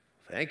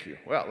Thank you.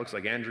 Well, it looks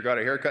like Andrew got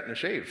a haircut and a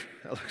shave.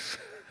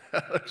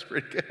 That looks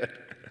pretty good.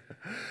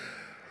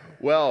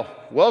 Well,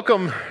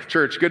 welcome,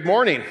 church. Good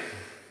morning.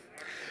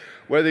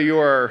 Whether you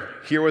are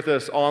here with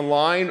us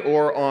online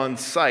or on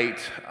site,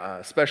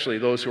 especially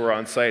those who are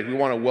on site, we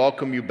want to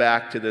welcome you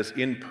back to this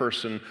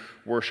in-person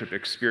worship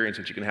experience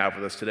that you can have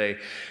with us today.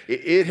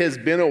 It has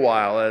been a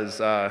while,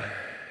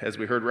 as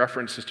we heard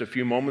reference just a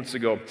few moments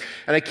ago.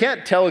 And I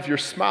can't tell if you're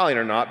smiling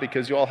or not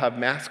because you all have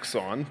masks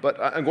on,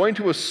 but I'm going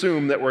to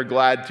assume that we're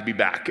glad to be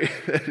back.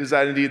 Is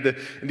that indeed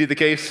the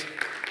case?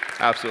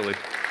 Absolutely.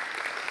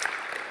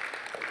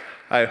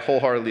 I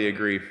wholeheartedly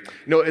agree. You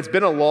know, it's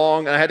been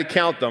and I had to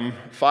count them,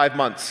 5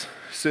 months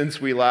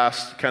since we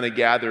last kind of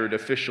gathered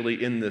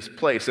officially in this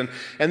place. And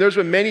there's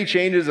been many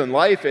changes in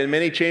life and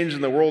many changes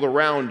in the world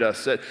around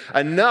us,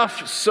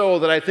 enough so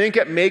that I think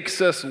it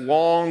makes us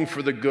long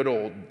for the good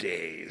old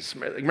days.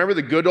 Remember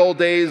the good old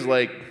days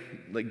like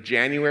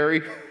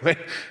January,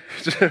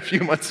 just a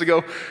few months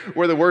ago,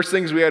 where the worst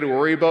things we had to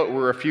worry about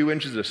were a few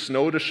inches of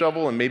snow to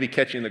shovel and maybe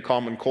catching the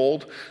common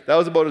cold? That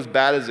was about as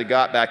bad as it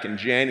got back in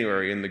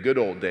January in the good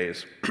old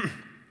days.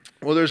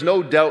 Well, there's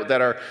no doubt that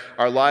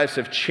our lives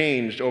have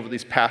changed over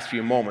these past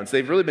few moments.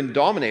 They've really been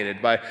dominated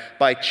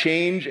by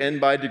change and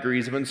by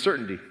degrees of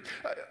uncertainty.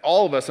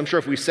 All of us, I'm sure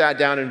if we sat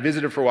down and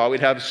visited for a while, we'd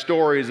have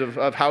stories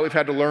of how we've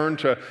had to learn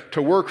to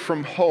work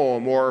from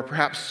home or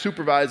perhaps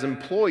supervise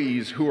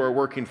employees who are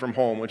working from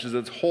home, which is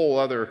a whole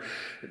other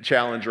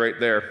challenge right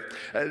there.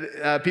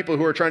 People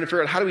who are trying to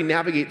figure out how do we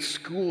navigate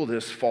school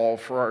this fall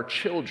for our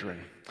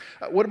children.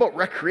 What about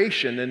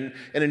recreation and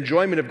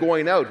enjoyment of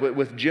going out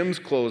with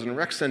gyms closed and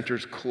rec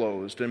centers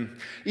closed? And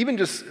even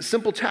just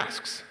simple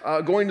tasks,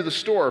 going to the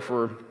store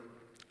for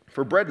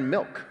bread and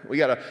milk. We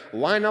got to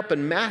line up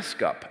and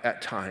mask up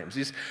at times.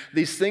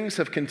 These things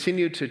have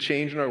continued to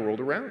change in our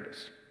world around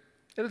us.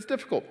 And it's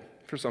difficult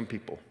for some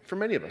people. For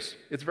many of us,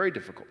 it's very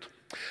difficult.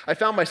 I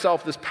found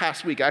myself this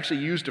past week, I actually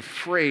used a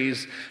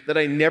phrase that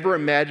I never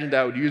imagined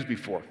I would use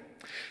before.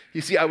 You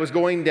see, I was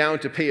going down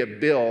to pay a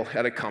bill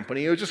at a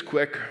company. It was just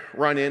quick,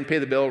 run in, pay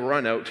the bill,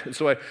 run out. And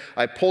so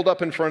I pulled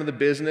up in front of the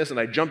business and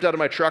I jumped out of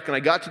my truck and I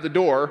got to the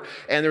door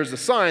and there's a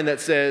sign that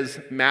says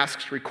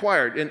masks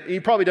required. And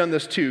you've probably done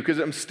this too because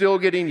I'm still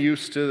getting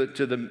used to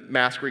the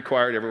mask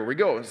required everywhere we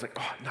go. It's like,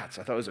 oh, nuts.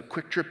 I thought it was a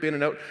quick trip in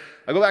and out.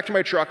 I go back to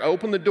my truck, I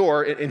open the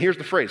door and here's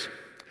the phrase.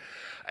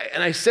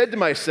 And I said to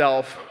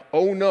myself,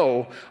 oh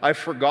no, I've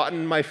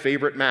forgotten my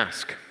favorite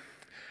mask.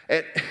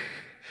 And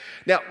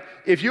now,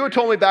 if you had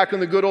told me back in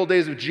the good old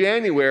days of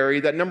January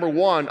that number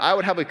one, I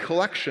would have a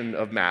collection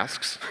of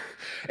masks,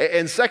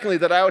 and secondly,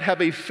 that I would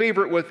have a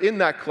favorite within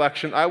that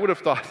collection, I would have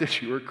thought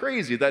that you were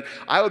crazy, that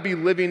I would be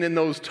living in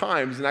those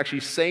times and actually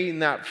saying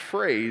that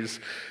phrase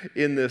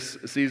in this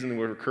season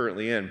we're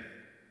currently in.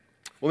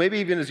 Well, maybe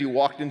even as you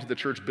walked into the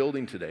church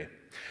building today,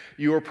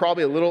 you were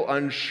probably a little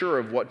unsure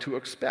of what to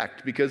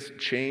expect because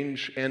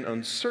change and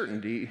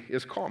uncertainty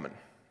is common.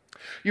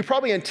 You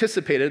probably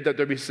anticipated that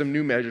there'd be some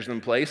new measures in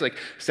place, like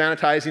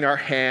sanitizing our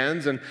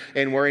hands and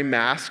wearing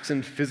masks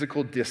and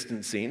physical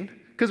distancing,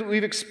 because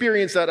we've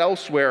experienced that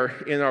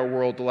elsewhere in our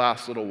world the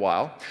last little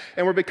while,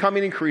 and we're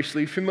becoming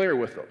increasingly familiar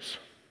with those.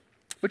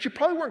 But you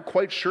probably weren't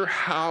quite sure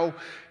how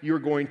you're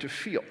going to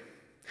feel.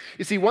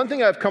 You see, one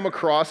thing I've come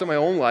across in my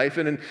own life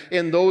and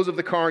in those of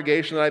the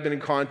congregation that I've been in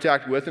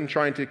contact with and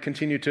trying to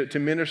continue to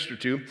minister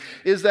to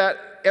is that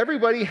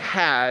everybody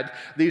had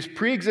these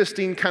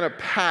pre-existing kind of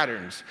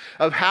patterns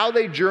of how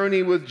they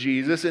journey with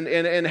Jesus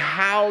and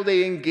how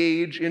they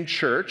engage in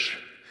church.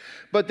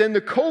 But then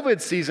the COVID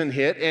season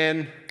hit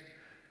and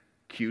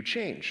cue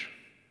change.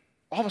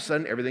 All of a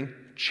sudden, everything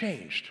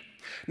changed.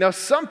 Now,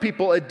 some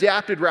people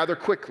adapted rather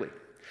quickly,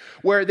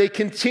 where they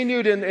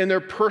continued in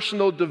their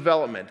personal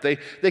development.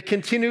 They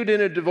continued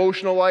in a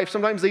devotional life.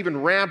 Sometimes they even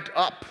ramped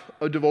up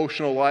a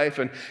devotional life,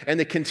 and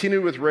they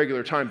continued with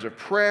regular times of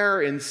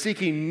prayer and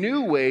seeking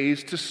new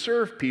ways to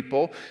serve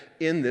people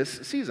in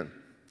this season.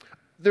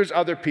 There's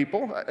other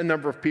people, a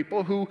number of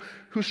people, who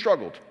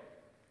struggled.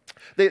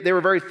 They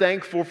were very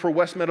thankful for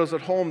West Meadows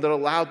at Home that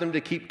allowed them to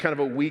keep kind of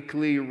a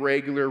weekly,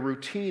 regular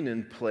routine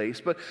in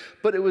place. But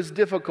it was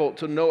difficult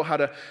to know how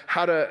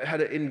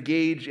to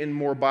engage in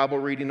more Bible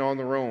reading on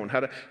their own,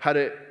 how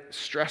to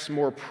stress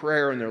more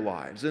prayer in their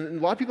lives. And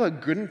a lot of people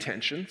had good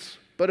intentions,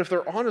 but if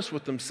they're honest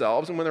with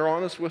themselves, and when they're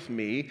honest with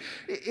me,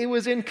 it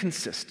was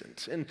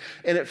inconsistent, and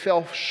it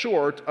fell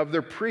short of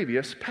their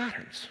previous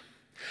patterns.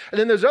 And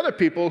then there's other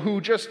people who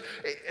just,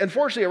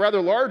 unfortunately, a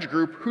rather large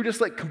group, who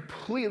just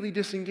completely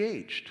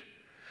disengaged.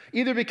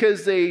 Either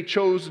because they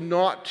chose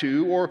not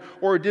to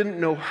or didn't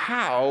know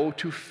how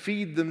to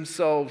feed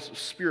themselves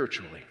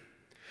spiritually.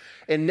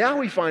 And now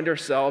we find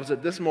ourselves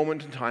at this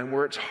moment in time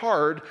where it's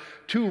hard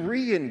to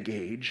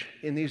re-engage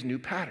in these new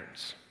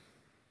patterns.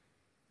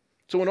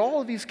 So in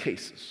all of these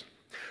cases,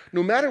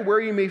 no matter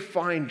where you may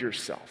find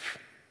yourself,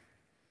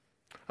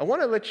 I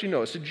want to let you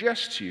know,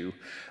 suggest to you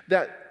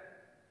that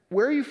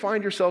where you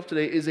find yourself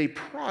today is a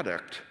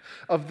product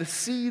of the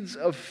seeds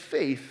of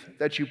faith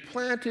that you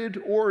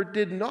planted or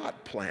did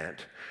not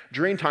plant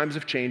during times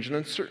of change and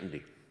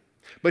uncertainty.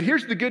 But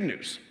here's the good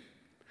news.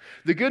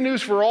 The good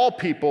news for all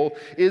people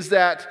is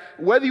that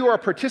whether you are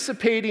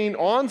participating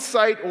on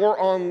site or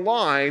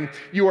online,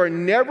 you are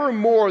never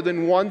more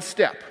than one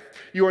step.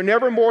 You are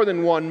never more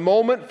than one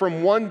moment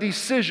from one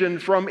decision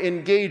from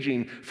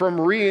engaging,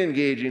 from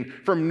re-engaging,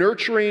 from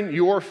nurturing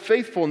your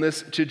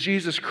faithfulness to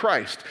Jesus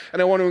Christ.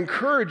 And I want to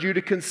encourage you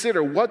to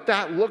consider what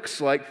that looks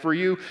like for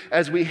you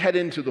as we head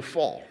into the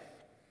fall.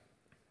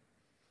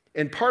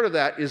 And part of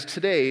that is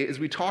today as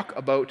we talk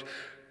about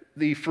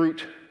the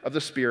fruit of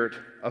the Spirit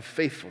of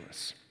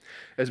faithfulness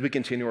as we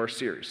continue our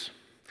series.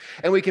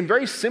 And we can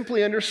very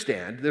simply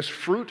understand this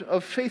fruit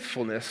of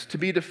faithfulness to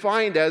be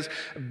defined as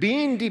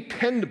being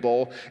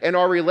dependable in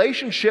our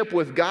relationship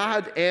with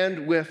God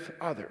and with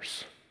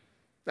others.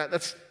 Now,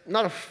 that's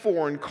not a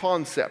foreign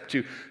concept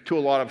to a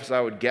lot of us, I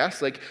would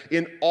guess. Like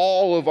in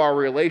all of our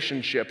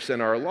relationships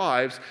in our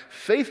lives,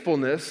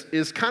 faithfulness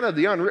is kind of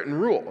the unwritten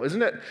rule,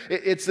 isn't it?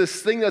 It's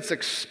this thing that's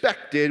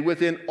expected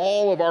within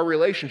all of our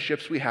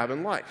relationships we have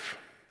in life.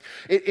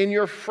 In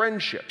your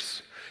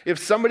friendships, if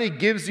somebody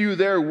gives you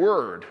their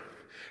word,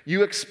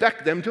 you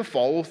expect them to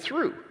follow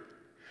through.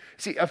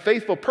 See, a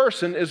faithful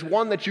person is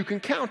one that you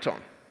can count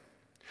on.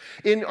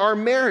 In our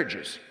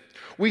marriages,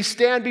 we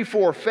stand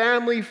before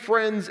family,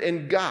 friends,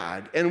 and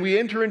God, and we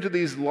enter into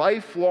these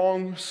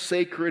lifelong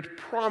sacred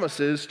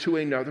promises to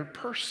another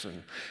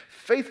person.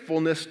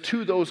 Faithfulness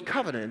to those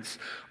covenants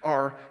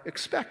are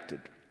expected.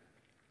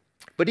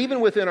 But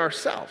even within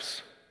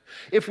ourselves,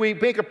 if we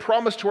make a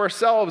promise to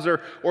ourselves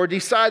or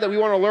decide that we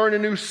want to learn a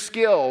new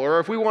skill, or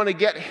if we want to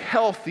get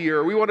healthier,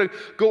 or we want to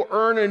go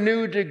earn a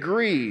new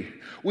degree,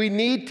 we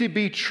need to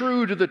be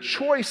true to the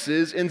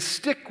choices and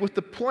stick with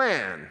the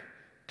plan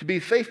to be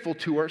faithful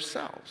to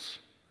ourselves.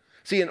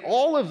 See, in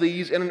all of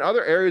these and in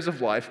other areas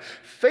of life,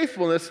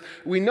 faithfulness,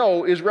 we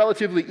know, is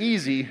relatively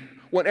easy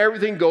when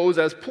everything goes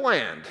as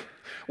planned,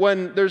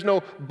 when there's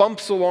no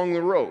bumps along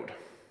the road.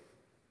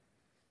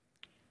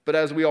 But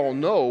as we all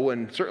know,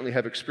 and certainly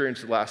have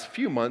experienced the last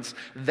few months,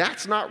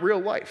 that's not real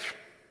life.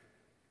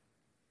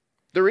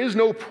 There is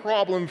no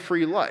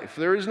problem-free life.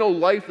 There is no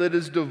life that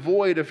is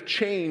devoid of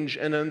change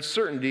and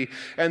uncertainty,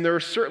 and there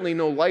is certainly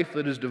no life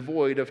that is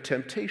devoid of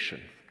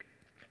temptation.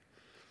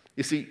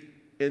 You see,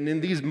 and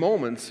in these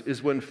moments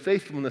is when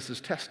faithfulness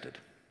is tested.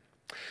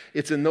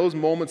 It's in those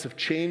moments of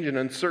change and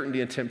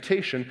uncertainty and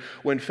temptation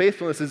when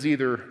faithfulness is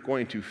either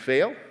going to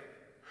fail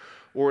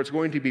or it's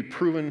going to be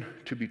proven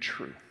to be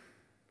true.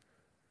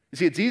 You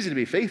see, it's easy to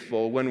be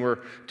faithful when we're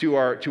to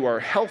our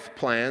health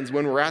plans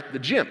when we're at the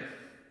gym.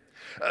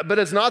 But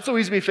it's not so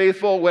easy to be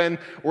faithful when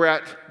we're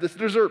at this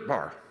dessert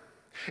bar.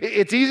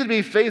 It's easy to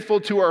be faithful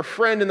to our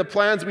friend and the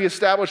plans we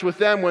establish with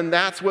them when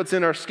that's what's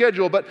in our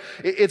schedule, but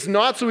it's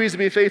not so easy to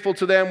be faithful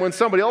to them when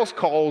somebody else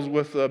calls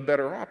with a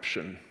better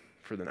option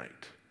for the night.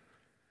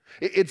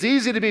 It's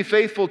easy to be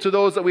faithful to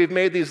those that we've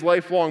made these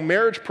lifelong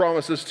marriage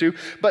promises to,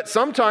 but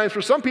sometimes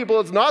for some people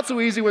it's not so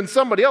easy when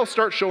somebody else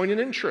starts showing an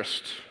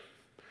interest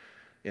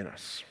in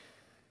us.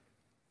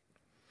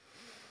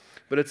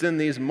 But it's in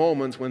these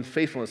moments when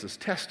faithfulness is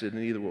tested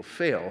and either will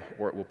fail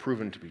or it will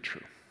prove to be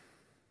true.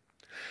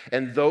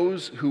 And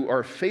those who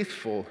are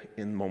faithful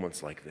in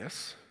moments like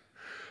this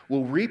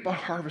will reap a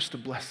harvest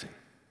of blessing.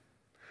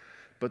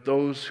 But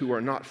those who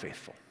are not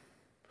faithful,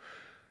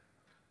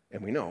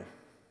 and we know,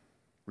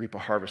 reap a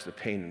harvest of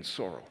pain and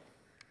sorrow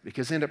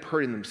because they end up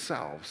hurting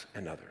themselves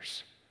and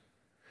others.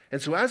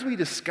 And so as we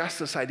discuss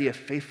this idea of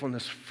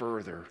faithfulness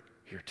further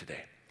here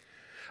today,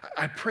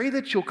 I pray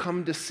that you'll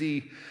come to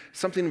see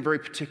something very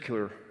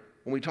particular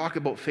when we talk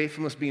about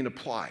faithfulness being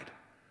applied,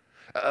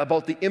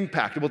 about the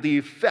impact, about the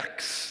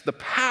effects, the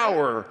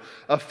power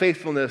of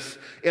faithfulness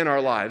in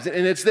our lives.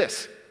 And it's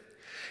this.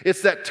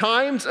 It's that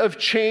times of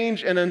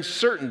change and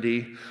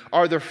uncertainty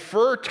are the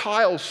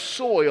fertile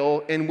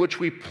soil in which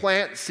we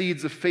plant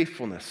seeds of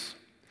faithfulness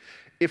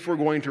if we're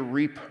going to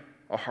reap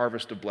a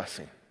harvest of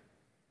blessing.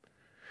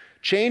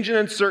 Change and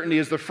uncertainty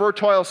is the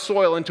fertile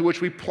soil into which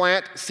we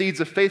plant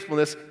seeds of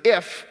faithfulness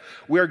if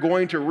we are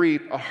going to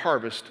reap a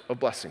harvest of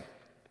blessing.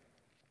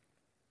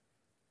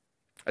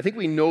 I think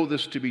we know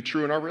this to be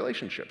true in our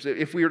relationships.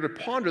 If we were to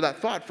ponder that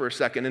thought for a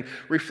second and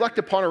reflect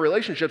upon our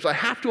relationships, I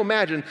have to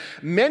imagine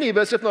many of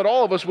us, if not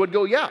all of us, would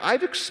go, yeah,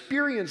 I've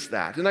experienced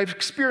that, and I've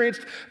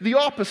experienced the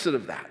opposite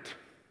of that.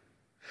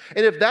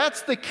 And if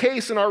that's the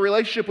case in our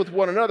relationship with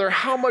one another,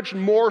 how much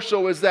more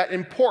so is that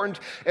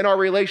important in our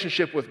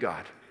relationship with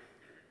God?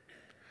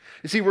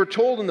 You see, we're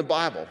told in the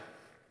Bible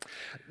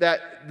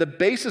that the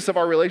basis of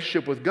our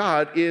relationship with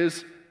God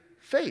is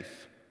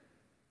faith.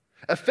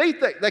 A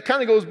faith that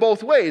kind of goes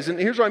both ways, and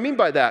here's what I mean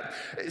by that.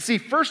 See,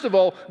 first of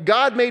all,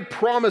 God made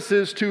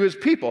promises to his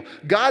people.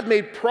 God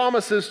made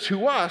promises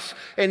to us,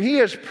 and he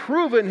has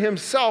proven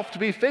himself to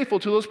be faithful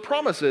to those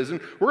promises,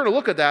 and we're going to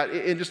look at that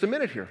in just a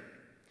minute here.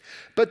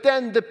 But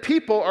then the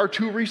people are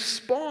to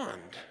respond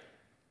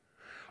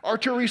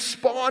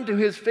to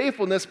his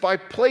faithfulness by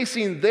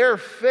placing their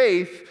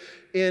faith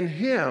in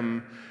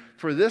him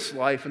for this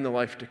life and the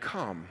life to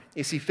come.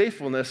 You see,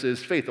 faithfulness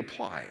is faith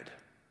applied.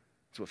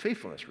 That's what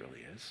faithfulness really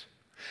is.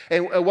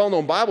 And a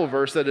well-known Bible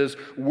verse that is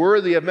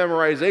worthy of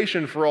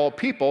memorization for all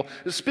people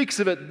speaks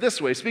of it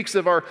this way, speaks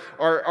of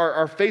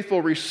our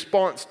faithful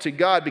response to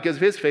God because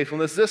of his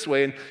faithfulness this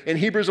way. In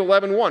Hebrews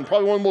 11:1,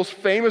 probably one of the most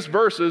famous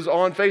verses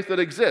on faith that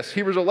exists.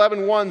 Hebrews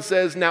 11:1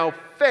 says, "Now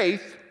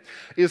faith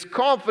is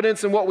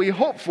confidence in what we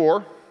hope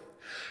for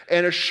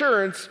and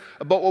assurance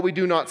about what we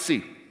do not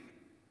see."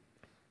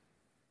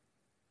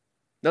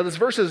 Now, this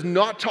verse is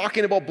not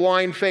talking about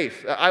blind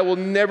faith. I will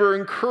never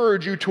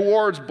encourage you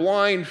towards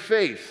blind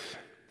faith.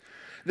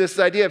 This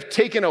idea of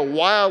taking a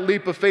wild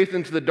leap of faith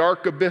into the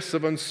dark abyss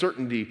of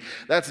uncertainty,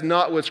 that's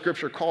not what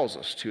Scripture calls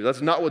us to.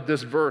 That's not what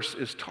this verse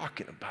is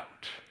talking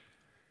about.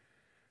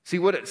 See,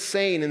 what it's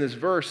saying in this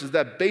verse is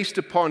that based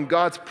upon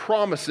God's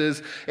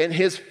promises and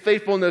his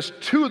faithfulness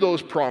to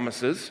those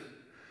promises,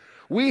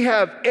 we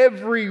have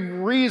every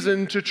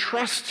reason to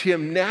trust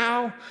him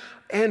now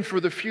and for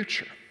the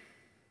future.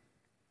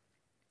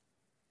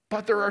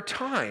 But there are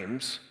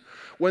times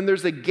when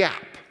there's a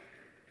gap.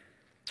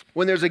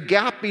 When there's a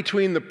gap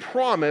between the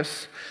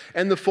promise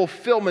and the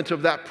fulfillment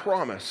of that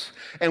promise.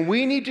 And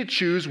we need to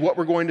choose what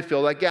we're going to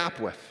fill that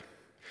gap with.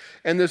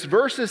 And this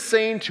verse is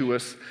saying to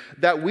us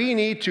that we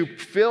need to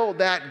fill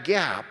that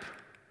gap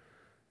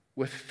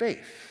with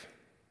faith,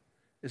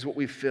 is what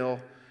we fill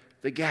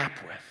the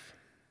gap with.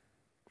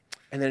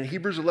 And then in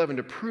Hebrews 11,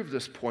 to prove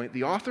this point,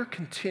 the author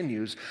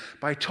continues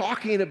by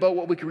talking about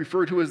what we can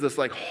refer to as this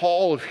like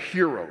hall of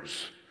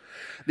heroes.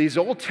 These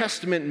Old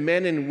Testament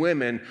men and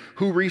women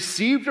who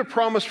received a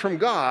promise from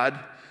God,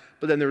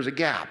 but then there was a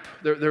gap.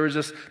 There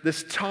was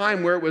this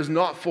time where it was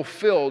not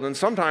fulfilled, and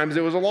sometimes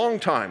it was a long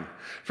time.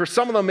 For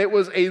some of them, it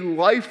was a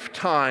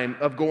lifetime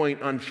of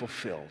going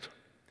unfulfilled.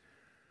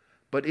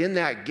 But in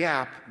that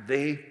gap,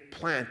 they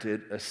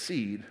planted a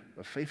seed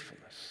of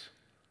faithfulness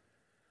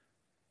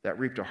that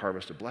reaped a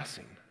harvest of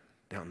blessing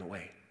down the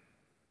way.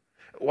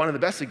 One of the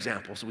best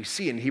examples we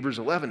see in Hebrews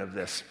 11 of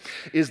this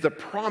is the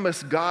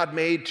promise God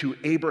made to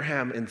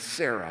Abraham and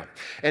Sarah.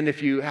 And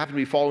if you happen to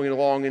be following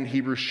along in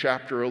Hebrews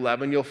chapter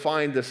 11, you'll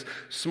find this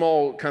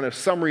small kind of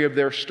summary of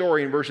their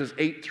story in verses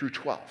 8 through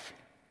 12,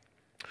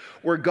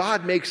 where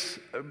God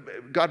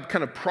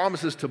kind of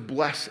promises to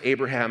bless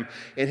Abraham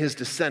and his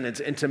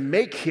descendants and to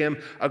make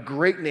him a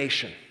great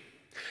nation.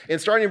 And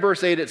starting in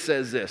verse 8, it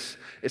says this.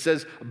 It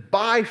says,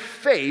 "By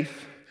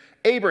faith,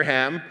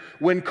 Abraham,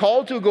 when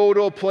called to go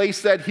to a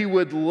place that he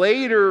would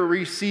later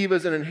receive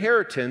as an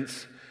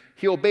inheritance,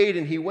 he obeyed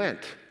and he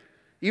went,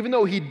 even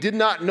though he did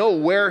not know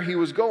where he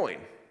was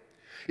going."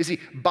 You see,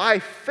 by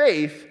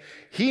faith,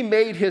 he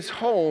made his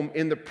home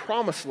in the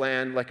promised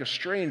land like a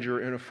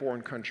stranger in a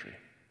foreign country.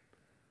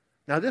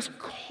 Now, this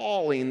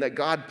calling that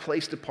God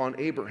placed upon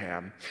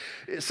Abraham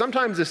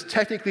sometimes is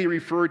technically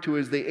referred to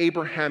as the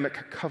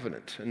Abrahamic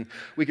covenant. And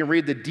we can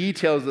read the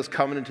details of this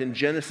covenant in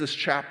Genesis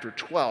chapter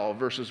 12,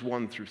 verses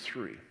 1 through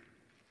 3.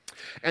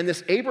 And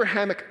this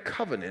Abrahamic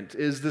covenant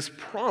is this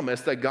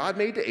promise that God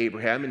made to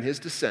Abraham and his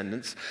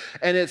descendants,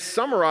 and it's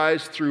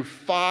summarized through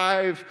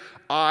 5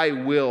 "I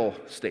will"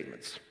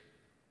 statements.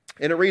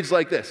 And it reads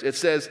like this. It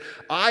says,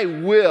 "I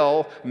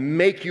will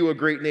make you a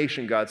great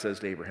nation," God says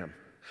to Abraham.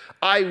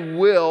 "I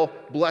will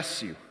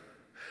bless you.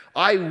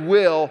 I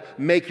will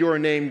make your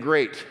name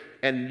great,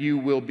 and you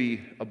will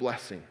be a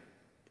blessing.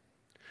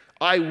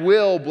 I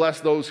will bless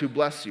those who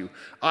bless you.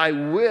 I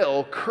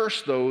will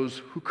curse those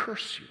who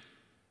curse you."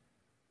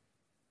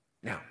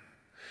 Now,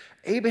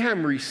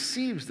 Abraham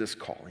receives this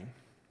calling,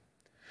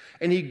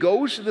 and he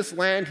goes to this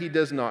land he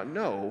does not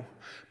know,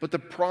 but the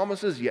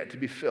promise is yet to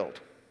be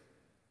filled.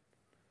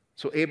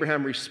 So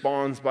Abraham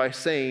responds by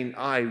saying,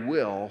 "I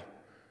will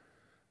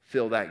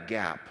fill that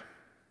gap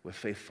with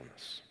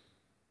faithfulness."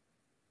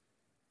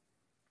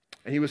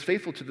 And he was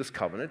faithful to this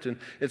covenant, and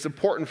it's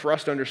important for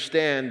us to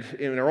understand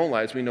in our own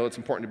lives. We know it's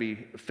important to be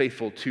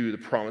faithful to the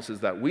promises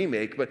that we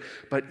make,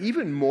 but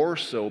even more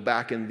so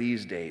back in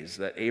these days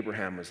that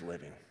Abraham was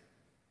living.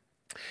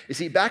 You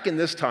see, back in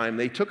this time,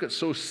 they took it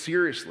so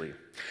seriously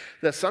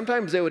that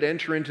sometimes they would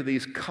enter into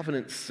these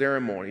covenant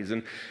ceremonies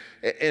and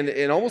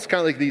almost kind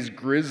of like these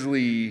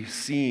grisly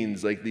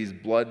scenes, like these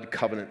blood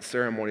covenant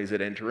ceremonies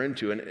that enter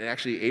into. And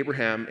actually,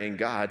 Abraham and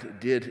God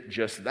did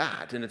just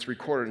that. And it's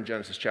recorded in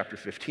Genesis chapter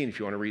 15 if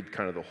you want to read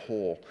kind of the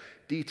whole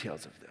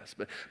details of this.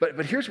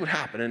 But here's what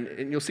happened,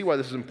 and you'll see why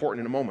this is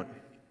important in a moment.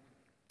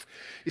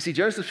 You see,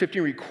 Genesis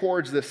 15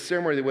 records this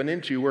ceremony they went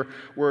into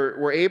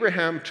where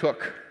Abraham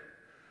took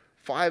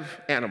 5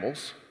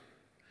 animals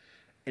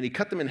and he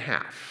cut them in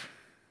half.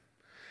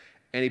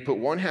 And he put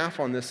one half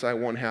on this side,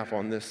 one half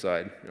on this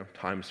side,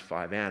 times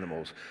 5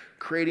 animals,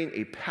 creating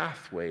a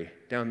pathway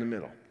down the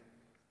middle.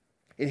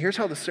 And here's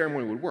how the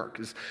ceremony would work,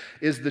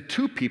 is the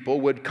two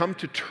people would come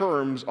to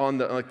terms on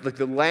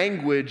the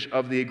language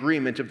of the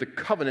agreement, of the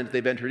covenant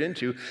they've entered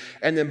into,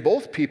 and then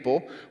both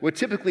people would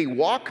typically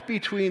walk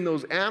between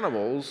those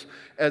animals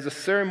as a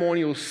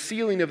ceremonial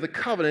sealing of the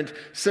covenant,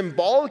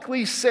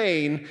 symbolically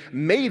saying,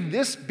 "May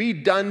this be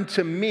done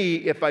to me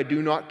if I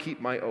do not keep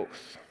my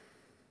oath,"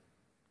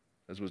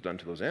 as was done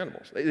to those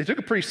animals. They took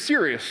it pretty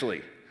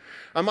seriously.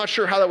 I'm not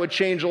sure how that would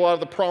change a lot of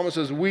the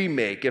promises we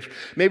make. If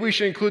maybe we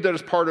should include that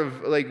as part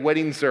of like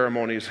wedding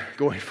ceremonies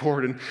going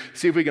forward and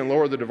see if we can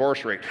lower the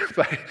divorce rate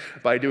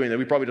by doing that.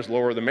 We probably just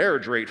lower the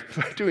marriage rate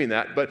by doing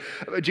that. But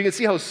you can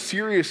see how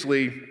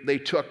seriously they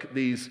took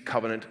these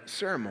covenant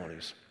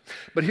ceremonies.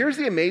 But here's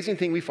the amazing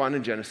thing we find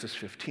in Genesis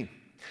 15.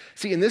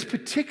 See, in this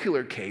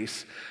particular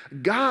case,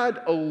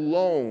 God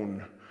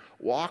alone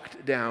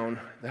walked down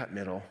that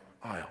middle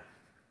aisle,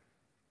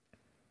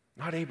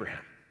 not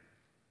Abraham.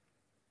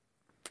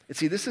 And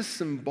see, this is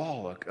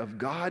symbolic of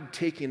God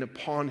taking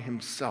upon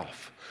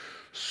himself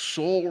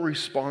sole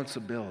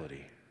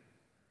responsibility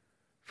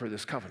for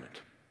this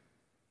covenant.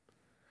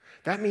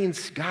 That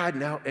means God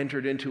now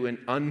entered into an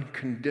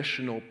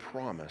unconditional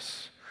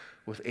promise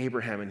with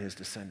Abraham and his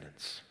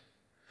descendants.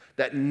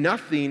 That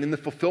nothing in the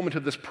fulfillment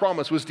of this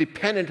promise was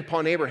dependent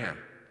upon Abraham.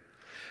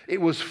 It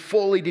was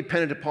fully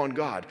dependent upon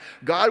God.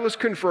 God was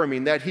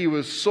confirming that he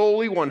was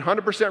solely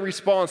 100%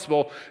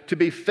 responsible to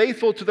be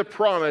faithful to the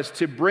promise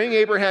to bring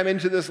Abraham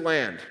into this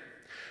land,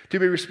 to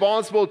be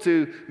responsible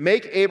to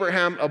make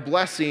Abraham a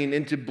blessing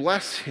and to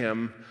bless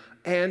him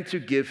and to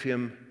give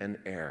him an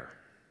heir.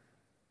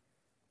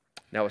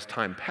 Now, as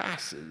time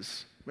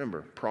passes,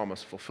 remember,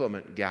 promise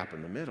fulfillment, gap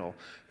in the middle,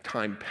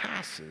 time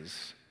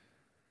passes.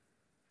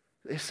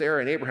 Sarah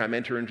and Abraham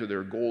enter into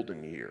their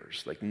golden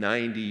years, like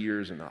 90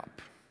 years and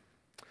up.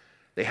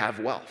 They have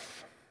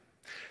wealth.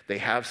 They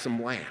have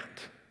some land.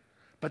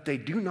 But they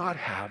do not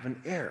have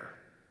an heir.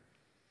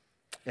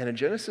 And in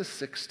Genesis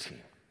 16,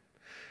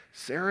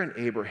 Sarah and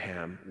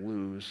Abraham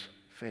lose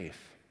faith.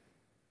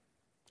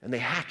 And they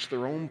hatch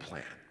their own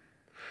plan,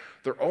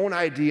 their own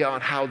idea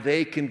on how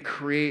they can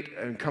create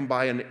and come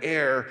by an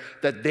heir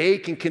that they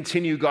can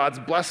continue God's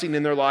blessing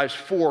in their lives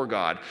for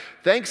God.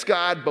 Thanks,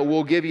 God, but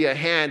we'll give you a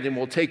hand and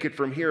we'll take it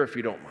from here if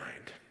you don't mind.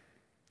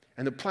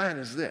 And the plan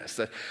is this,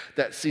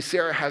 that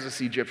Sarah has this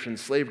Egyptian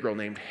slave girl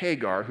named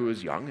Hagar who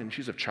is young, and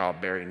she's of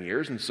childbearing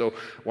years, and so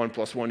 1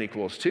 + 1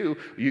 = 2.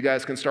 You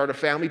guys can start a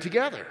family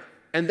together.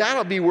 And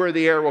that'll be where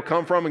the heir will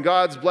come from, and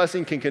God's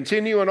blessing can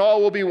continue, and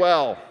all will be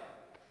well.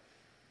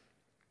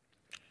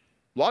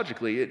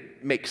 Logically,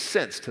 it makes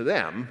sense to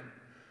them.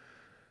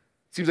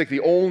 It seems like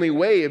the only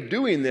way of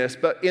doing this,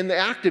 but in the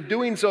act of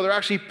doing so, they're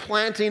actually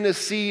planting a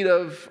seed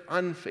of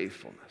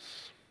unfaithfulness.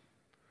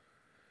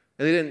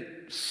 And they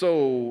didn't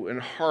sow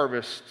and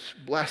harvest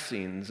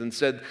blessings.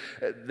 Instead,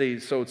 they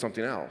sowed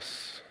something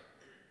else.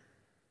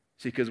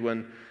 See, because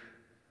when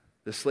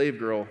the slave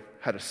girl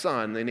had a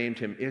son, they named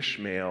him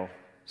Ishmael.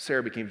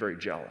 Sarah became very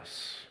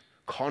jealous.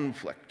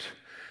 Conflict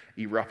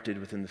erupted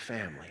within the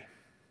family.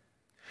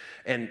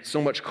 And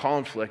so much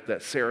conflict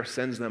that Sarah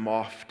sends them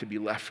off to be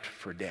left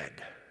for dead,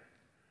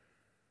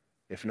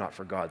 if not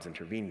for God's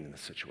intervening in the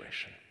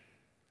situation.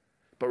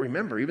 But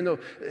remember, even though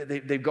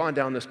they've gone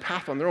down this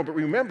path on their own, but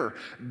remember,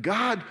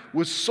 God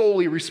was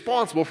solely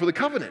responsible for the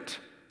covenant.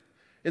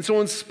 And so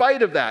in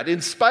spite of that,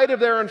 in spite of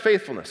their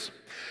unfaithfulness,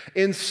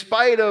 in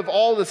spite of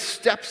all the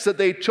steps that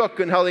they took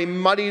and how they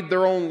muddied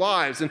their own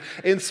lives, and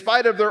in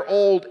spite of their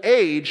old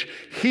age,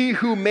 he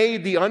who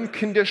made the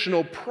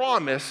unconditional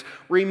promise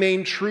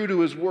remained true to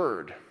his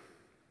word.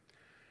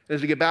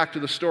 As we get back to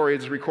the story,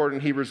 it's recorded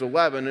in Hebrews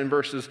 11, in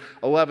verses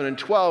 11 and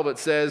 12, it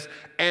says,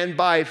 "And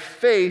by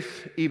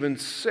faith, even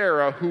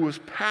Sarah, who was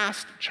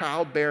past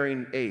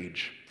childbearing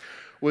age,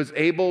 was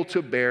able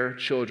to bear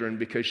children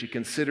because she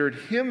considered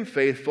him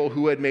faithful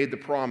who had made the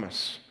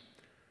promise.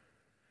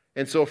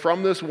 And so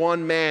from this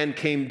one man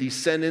came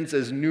descendants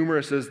as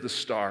numerous as the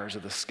stars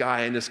of the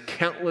sky and as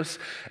countless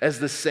as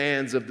the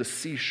sands of the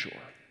seashore."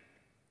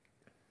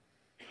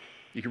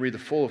 You can read the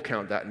full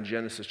account of that in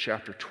Genesis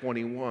chapter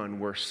 21,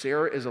 where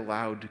Sarah is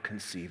allowed to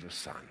conceive a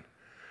son,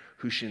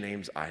 who she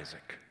names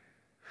Isaac.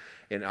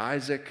 And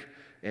Isaac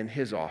and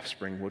his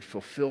offspring would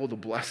fulfill the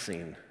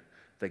blessing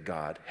that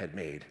God had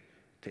made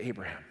to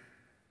Abraham.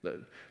 If you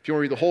want to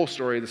read the whole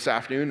story this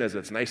afternoon, as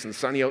it's nice and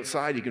sunny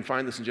outside, you can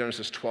find this in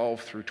Genesis 12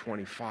 through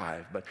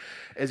 25. But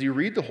as you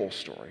read the whole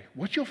story,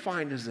 what you'll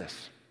find is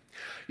this.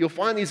 You'll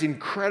find these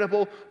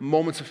incredible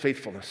moments of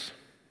faithfulness.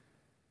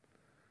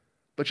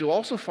 But you'll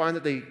also find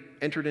that they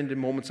entered into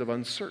moments of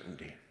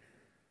uncertainty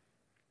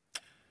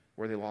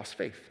where they lost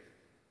faith.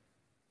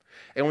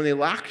 And when they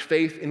lacked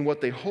faith in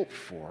what they hoped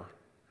for,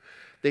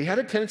 they had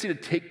a tendency to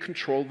take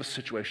control of the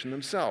situation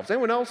themselves.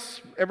 Anyone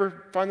else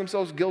ever find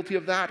themselves guilty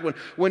of that?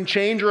 When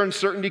change or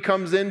uncertainty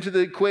comes into the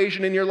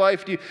equation in your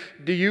life,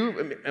 do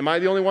you, am I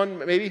the only one,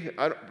 maybe,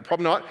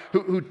 probably not,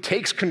 who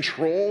takes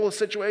control of the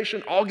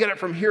situation? I'll get it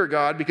from here,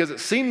 God, because it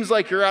seems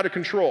like you're out of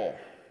control.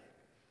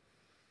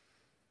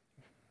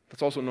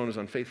 That's also known as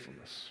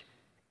unfaithfulness.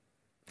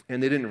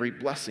 And they didn't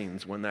reap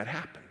blessings when that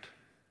happened.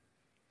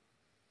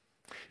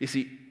 You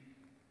see,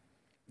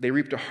 they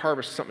reaped a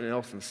harvest of something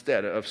else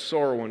instead, of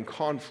sorrow and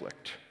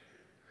conflict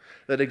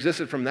that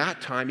existed from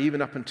that time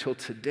even up until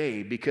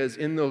today, because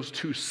in those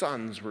two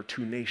sons were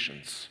two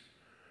nations.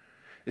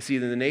 You see,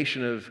 the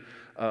nation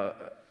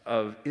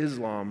of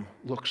Islam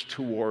looks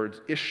towards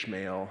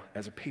Ishmael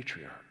as a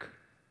patriarch,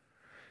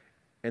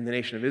 and the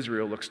nation of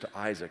Israel looks to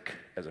Isaac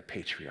as a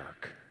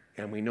patriarch.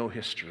 And we know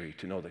history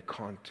to know the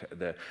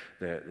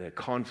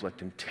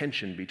conflict and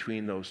tension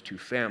between those two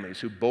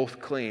families who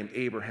both claim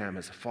Abraham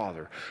as a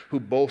father, who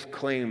both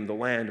claim the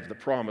land of the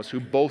promise, who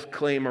both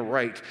claim a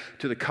right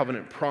to the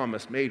covenant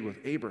promise made with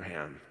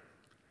Abraham.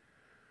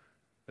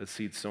 A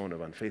seed sown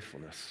of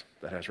unfaithfulness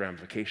that has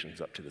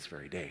ramifications up to this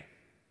very day.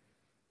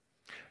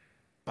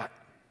 But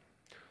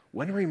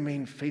when we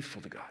remain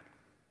faithful to God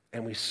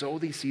and we sow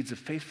these seeds of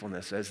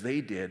faithfulness as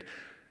they did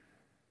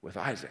with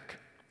Isaac,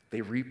 they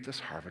reap this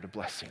harvest of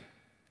blessing.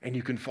 And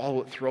you can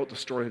follow it throughout the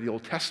story of the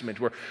Old Testament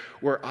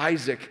where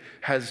Isaac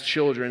has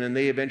children and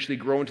they eventually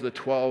grow into the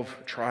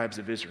 12 tribes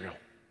of Israel.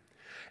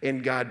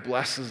 And God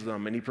blesses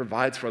them and he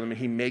provides for them and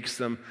he makes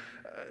them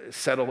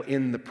settle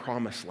in the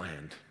promised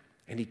land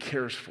and he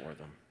cares for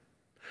them.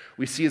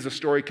 We see as the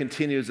story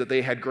continues that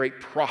they had great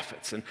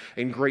prophets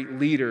and great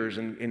leaders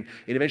and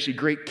eventually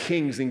great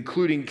kings,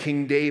 including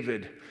King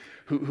David,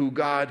 who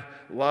God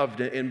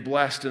loved and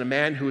blessed, and a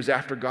man who was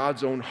after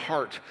God's own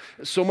heart.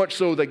 So much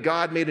so that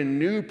God made a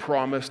new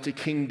promise to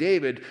King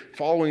David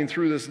following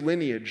through this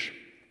lineage.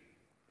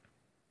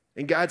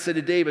 And God said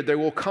to David, there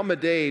will come a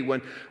day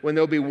when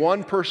there'll be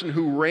one person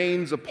who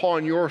reigns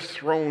upon your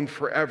throne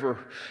forever,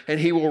 and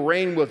he will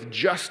reign with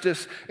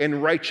justice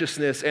and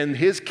righteousness, and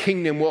his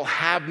kingdom will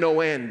have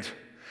no end.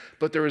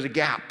 But there is a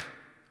gap.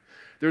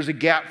 There's a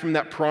gap from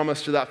that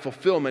promise to that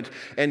fulfillment,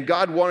 and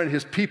God wanted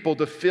his people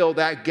to fill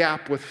that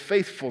gap with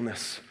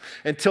faithfulness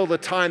until the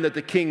time that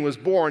the king was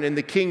born. And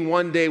the king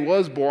one day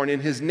was born, and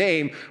his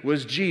name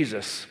was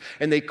Jesus.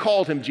 And they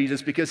called him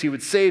Jesus because he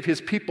would save his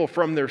people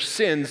from their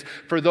sins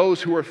for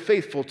those who are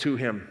faithful to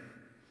him.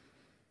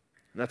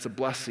 And that's a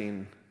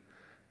blessing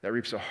that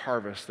reaps a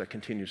harvest that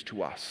continues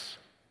to us,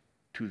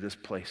 to this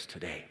place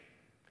today.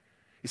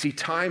 You see,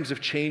 times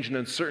of change and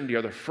uncertainty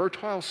are the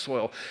fertile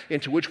soil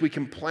into which we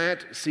can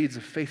plant seeds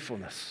of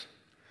faithfulness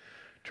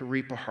to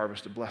reap a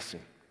harvest of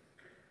blessing.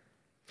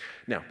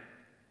 Now,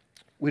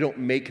 we don't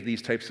make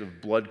these types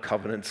of blood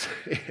covenants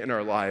in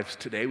our lives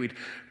today. We'd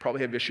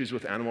probably have issues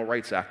with animal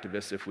rights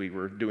activists if we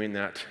were doing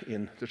that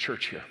in the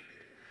church here.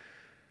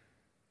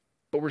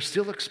 But we're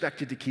still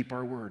expected to keep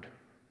our word.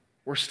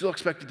 We're still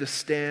expected to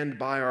stand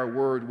by our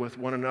word with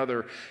one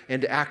another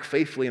and to act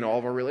faithfully in all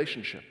of our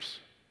relationships.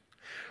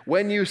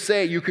 When you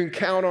say, you can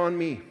count on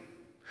me,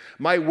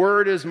 my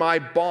word is my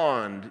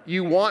bond,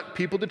 you want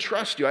people to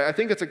trust you. I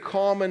think it's a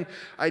common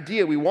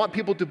idea. We want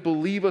people to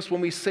believe us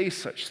when we say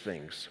such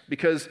things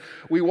because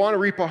we want to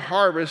reap a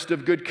harvest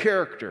of good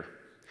character,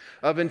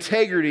 of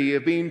integrity,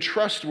 of being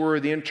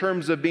trustworthy in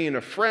terms of being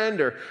a friend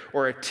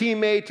or a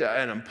teammate,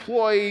 an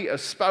employee, a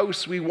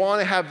spouse. We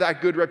want to have that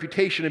good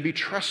reputation and be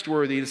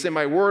trustworthy, to say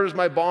my word is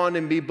my bond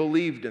and be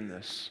believed in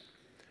this.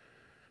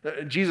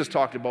 Jesus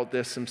talked about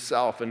this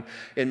himself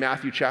in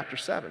Matthew chapter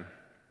 7,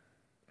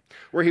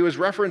 where he was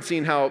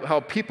referencing how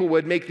people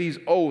would make these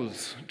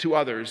oaths to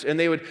others, and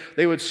they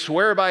would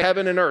swear by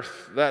heaven and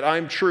earth that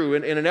I'm true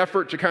in an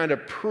effort to kind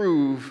of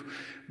prove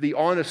the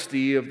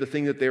honesty of the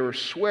thing that they were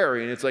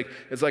swearing. It's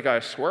like I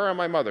swear on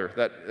my mother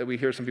that we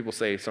hear some people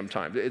say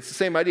sometimes. It's the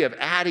same idea of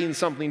adding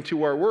something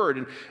to our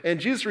word.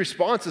 And Jesus'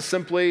 response is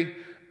simply,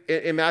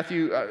 in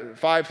Matthew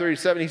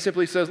 5:37, he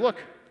simply says, look,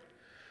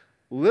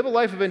 live a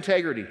life of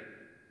integrity.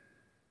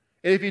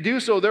 And if you do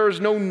so, there is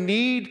no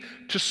need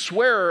to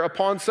swear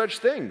upon such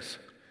things.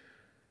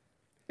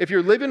 If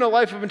you're living a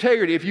life of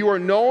integrity, if you are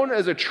known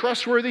as a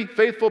trustworthy,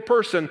 faithful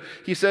person,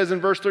 he says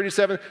in verse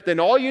 37, then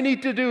all you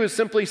need to do is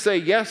simply say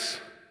yes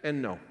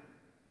and no.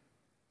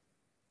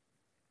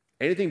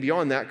 Anything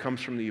beyond that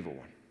comes from the evil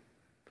one.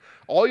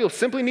 All you'll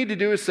simply need to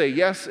do is say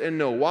yes and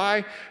no.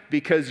 Why?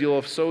 Because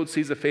you'll have sowed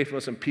seeds of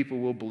faithfulness and people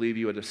will believe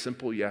you at a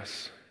simple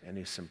yes and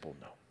a simple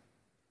no.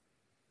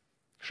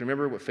 So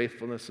remember what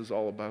faithfulness is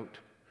all about?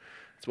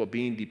 It's about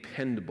being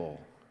dependable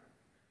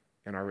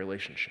in our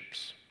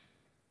relationships.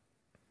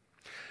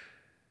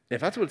 And if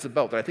that's what it's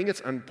about, then I think it's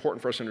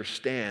important for us to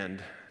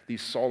understand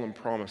these solemn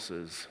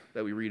promises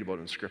that we read about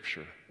in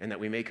Scripture and that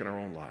we make in our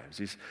own lives,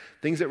 these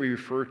things that we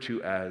refer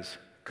to as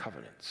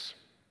covenants.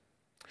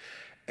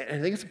 And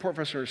I think it's important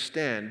for us to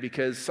understand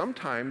because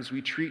sometimes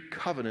we treat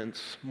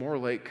covenants more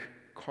like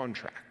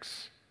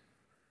contracts.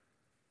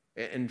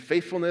 And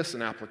faithfulness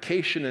and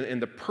application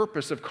and the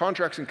purpose of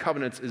contracts and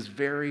covenants is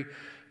very,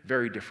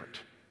 very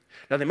different.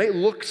 Now, they may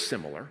look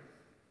similar,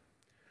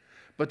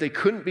 but they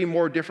couldn't be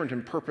more different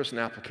in purpose and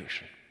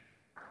application.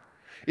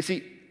 You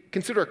see,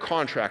 consider a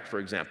contract, for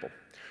example,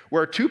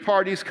 where two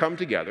parties come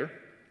together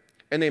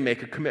and they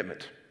make a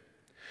commitment.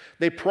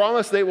 They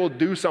promise they will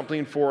do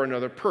something for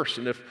another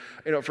person. If,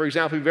 for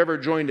example, if you've ever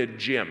joined a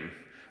gym,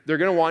 they're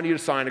going to want you to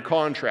sign a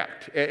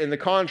contract. And the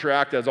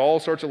contract has all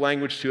sorts of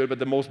language to it, but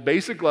the most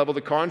basic level,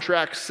 the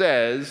contract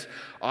says,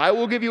 I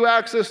will give you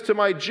access to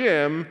my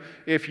gym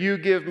if you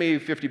give me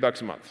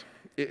 $50 a month.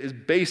 It is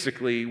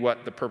basically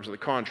what the purpose of the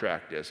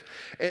contract is.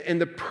 And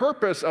the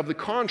purpose of the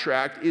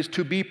contract is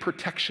to be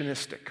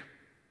protectionistic.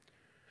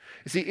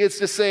 You see, it's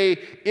to say,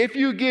 if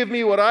you give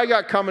me what I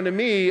got coming to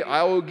me,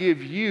 I will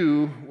give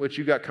you what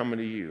you got coming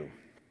to you.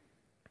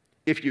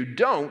 If you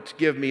don't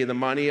give me the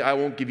money, I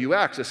won't give you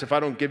access. If I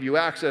don't give you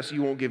access,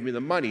 you won't give me the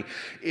money.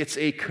 It's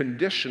a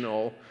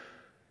conditional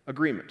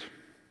agreement.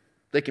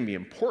 They can be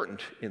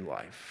important in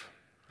life,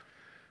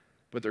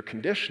 but they're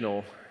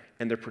conditional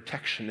and they're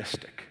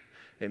protectionistic.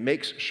 It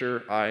makes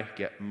sure I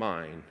get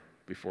mine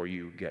before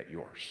you get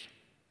yours.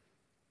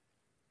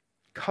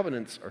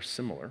 Covenants are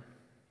similar,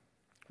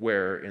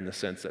 where in the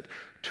sense that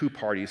two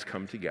parties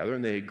come together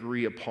and they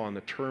agree upon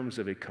the terms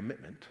of a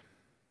commitment.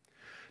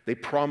 They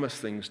promise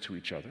things to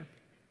each other.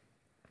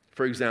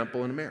 For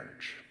example, in a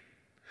marriage,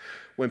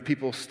 when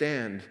people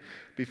stand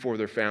before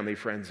their family,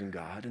 friends, and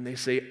God, and they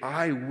say,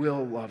 I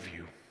will love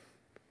you.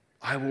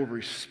 I will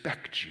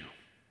respect you.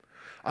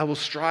 I will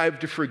strive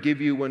to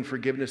forgive you when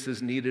forgiveness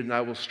is needed, and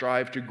I will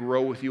strive to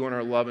grow with you in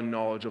our love and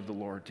knowledge of the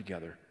Lord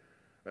together.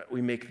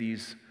 We make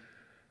these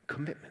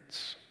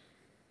commitments.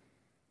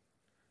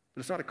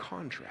 But it's not a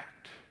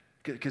contract,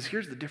 because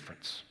here's the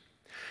difference.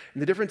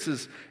 And the difference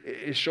is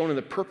shown in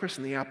the purpose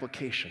and the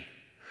application.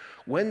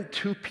 When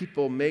two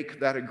people make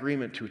that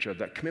agreement to each other,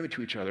 that commitment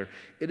to each other,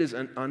 it is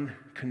an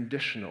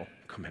unconditional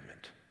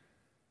commitment,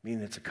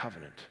 meaning it's a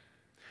covenant.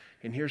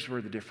 And here's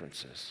where the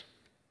difference is.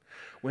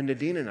 When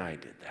Nadine and I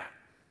did that,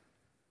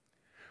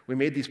 we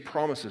made these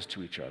promises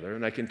to each other,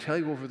 and I can tell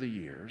you over the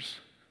years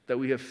that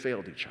we have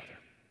failed each other.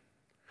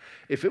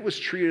 If it was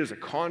treated as a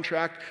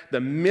contract,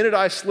 the minute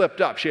I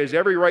slipped up, she has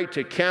every right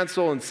to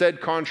cancel and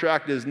said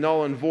contract is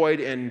null and void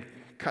and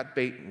cut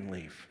bait and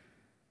leave.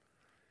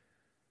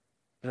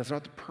 And that's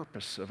not the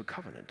purpose of a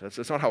covenant.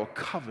 That's not how a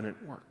covenant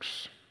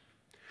works.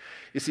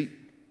 You see,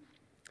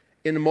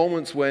 in the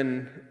moments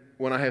when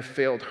I have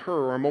failed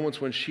her or moments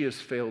when she has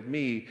failed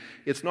me,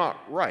 it's not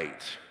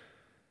right.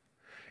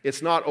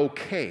 It's not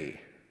okay.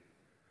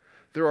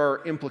 There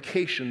are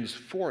implications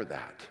for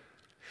that.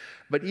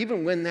 But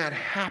even when that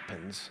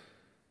happens,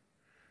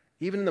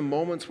 even in the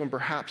moments when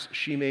perhaps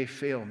she may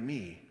fail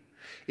me,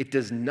 it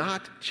does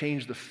not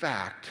change the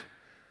fact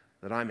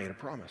that I made a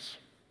promise.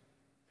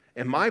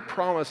 And my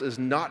promise is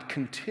not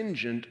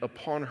contingent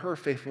upon her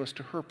faithfulness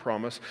to her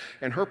promise,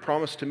 and her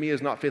promise to me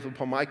is not faithful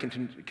upon my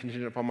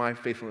contingent upon my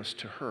faithfulness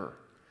to her.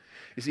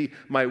 You see,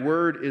 my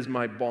word is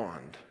my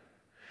bond.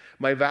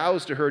 My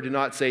vows to her do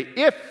not say,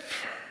 if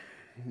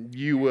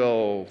you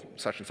will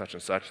such and such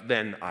and such,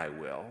 then I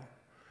will.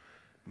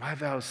 My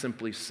vows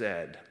simply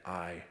said,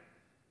 I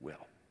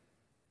will.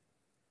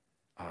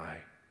 I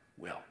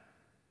will.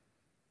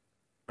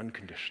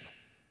 Unconditional.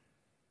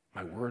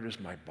 My word is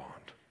my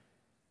bond.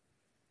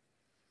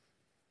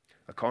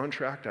 A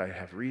contract, I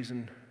have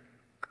reason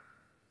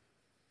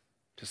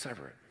to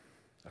sever it.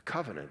 A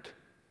covenant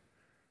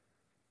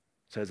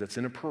says it's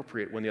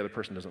inappropriate when the other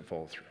person doesn't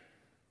follow through.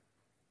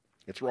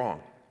 It's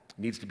wrong.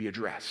 It needs to be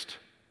addressed.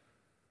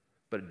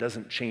 But it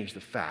doesn't change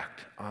the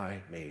fact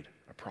I made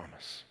a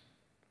promise.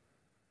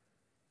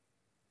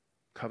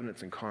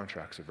 Covenants and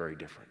contracts are very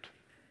different.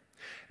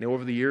 Now,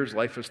 over the years,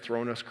 life has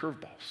thrown us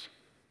curveballs.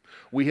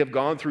 We have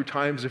gone through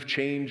times of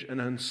change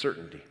and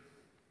uncertainty.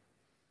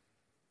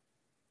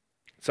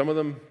 Some of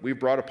them we've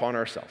brought upon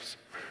ourselves.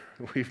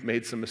 We've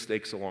made some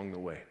mistakes along the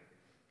way.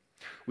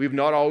 We've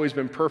not always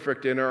been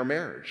perfect in our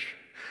marriage.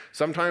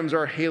 Sometimes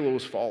our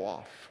halos fall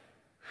off.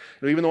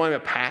 Even though I'm a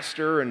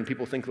pastor and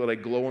people think that I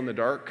glow in the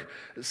dark,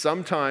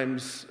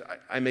 sometimes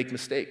I make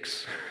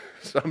mistakes.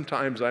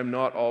 Sometimes I'm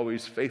not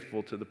always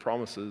faithful to the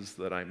promises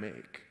that I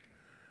make.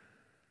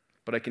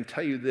 But I can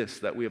tell you this,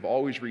 that we have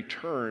always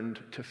returned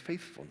to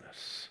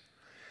faithfulness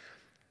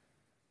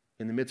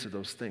in the midst of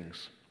those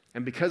things.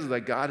 And because of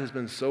that, God has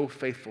been so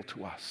faithful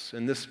to us.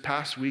 And this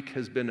past week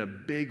has been a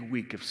big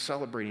week of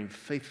celebrating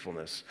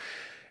faithfulness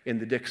in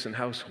the Dixon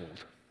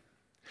household.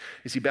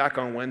 You see, back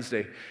on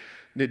Wednesday,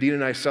 Nadine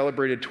and I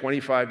celebrated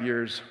 25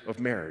 years of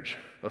marriage,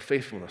 of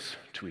faithfulness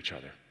to each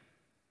other.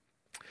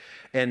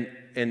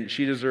 And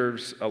she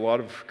deserves a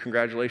lot of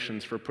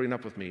congratulations for putting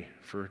up with me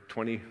for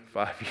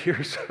 25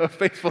 years of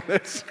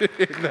faithfulness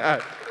in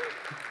that.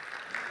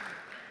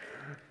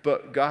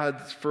 But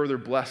God's further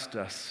blessed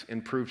us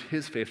and proved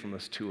his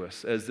faithfulness to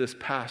us, as this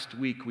past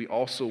week we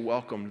also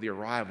welcomed the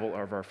arrival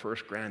of our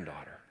first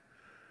granddaughter.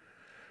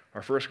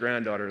 Our first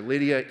granddaughter,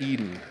 Lydia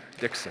Eden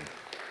Dixon,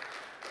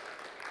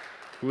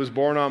 who was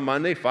born on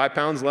Monday, 5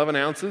 pounds, 11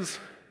 ounces.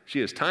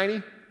 She is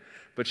tiny,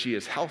 but she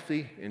is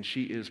healthy and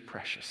she is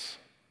precious.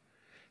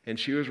 And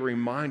she was a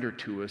reminder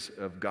to us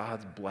of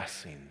God's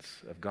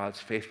blessings, of God's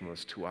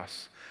faithfulness to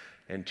us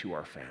and to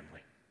our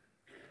family.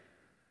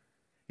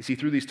 You see,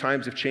 through these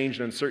times of change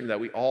and uncertainty that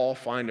we all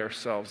find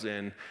ourselves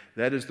in,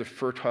 that is the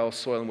fertile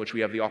soil in which we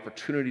have the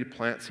opportunity to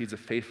plant seeds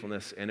of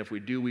faithfulness, and if we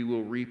do, we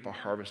will reap a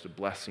harvest of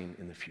blessing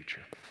in the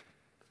future.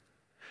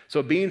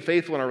 So being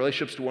faithful in our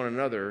relationships to one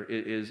another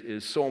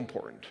is so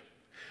important.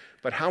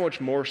 But how much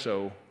more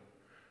so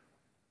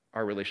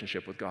our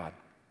relationship with God?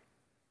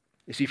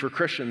 You see, for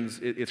Christians,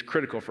 it's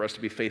critical for us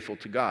to be faithful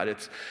to God.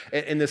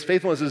 And this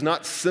faithfulness is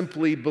not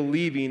simply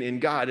believing in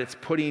God, it's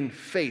putting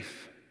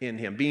faith in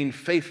him, being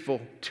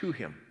faithful to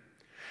him.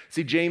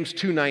 See, James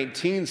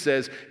 2:19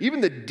 says,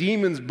 even the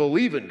demons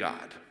believe in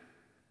God,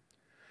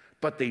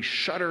 but they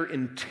shudder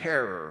in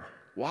terror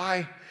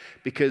Why?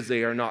 Because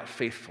they are not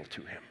faithful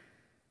to him.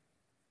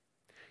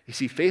 You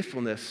see,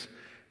 faithfulness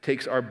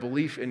takes our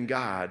belief in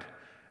God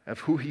of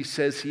who he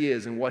says he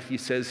is and what he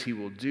says he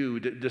will do,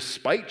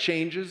 despite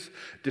changes,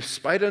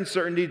 despite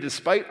uncertainty,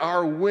 despite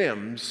our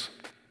whims,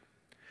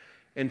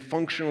 and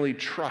functionally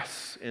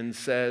trusts and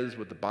says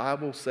what the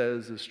Bible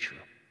says is true.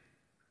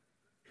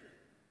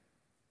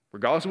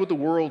 Regardless of what the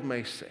world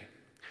may say,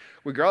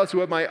 regardless of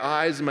what my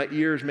eyes and my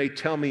ears may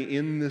tell me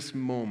in this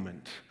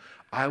moment,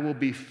 I will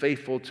be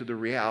faithful to the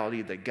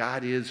reality that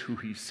God is who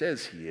he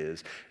says he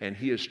is, and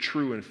he is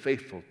true and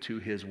faithful to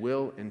his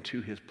will and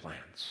to his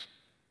plans.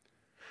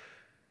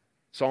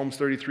 Psalms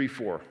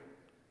 33:4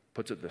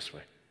 puts it this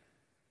way: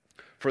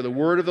 "For the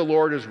word of the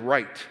Lord is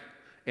right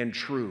and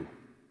true.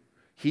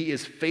 He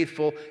is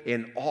faithful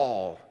in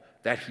all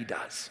that he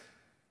does."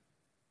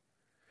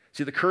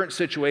 See, the current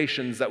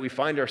situations that we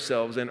find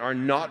ourselves in are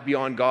not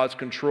beyond God's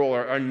control,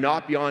 are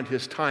not beyond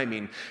his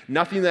timing.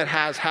 Nothing that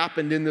has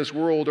happened in this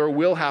world or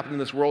will happen in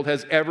this world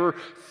has ever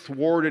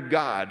thwarted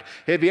God.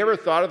 Have you ever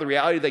thought of the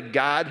reality that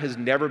God has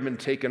never been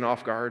taken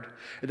off guard?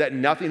 That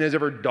nothing has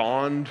ever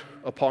dawned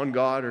upon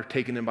God or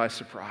taken him by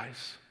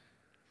surprise?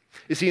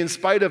 You see, in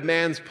spite of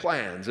man's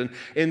plans, and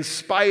in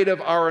spite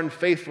of our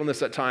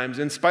unfaithfulness at times,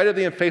 in spite of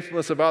the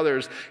unfaithfulness of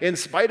others, in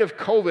spite of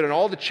COVID and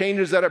all the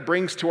changes that it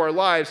brings to our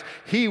lives,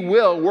 he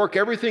will work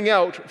everything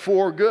out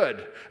for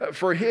good,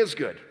 for his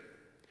good,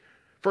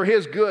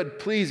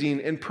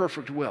 pleasing, and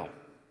perfect will.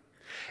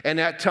 And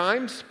at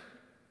times,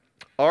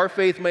 our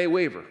faith may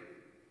waver,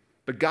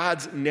 but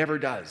God's never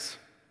does.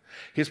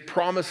 His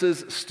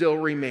promises still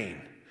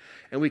remain,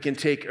 and we can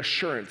take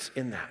assurance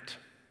in that.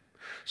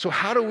 So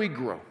how do we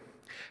grow?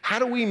 How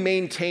do we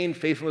maintain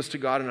faithfulness to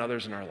God and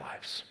others in our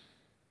lives?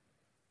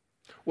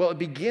 Well, it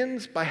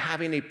begins by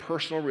having a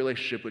personal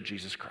relationship with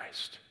Jesus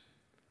Christ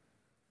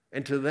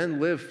and to then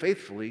live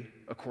faithfully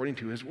according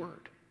to his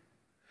word.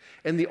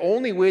 And the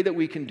only way that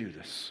we can do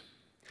this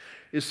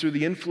is through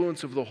the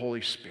influence of the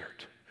Holy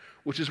Spirit,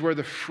 which is where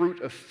the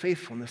fruit of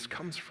faithfulness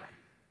comes from,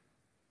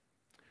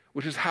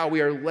 which is how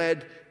we are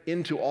led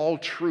into all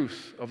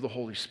truth of the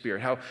Holy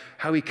Spirit,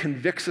 how he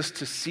convicts us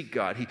to seek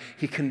God.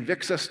 He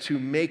convicts us to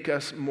make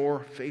us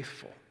more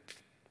faithful.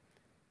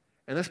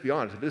 And let's be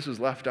honest, if this was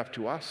left up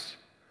to us,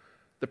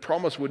 the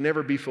promise would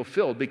never be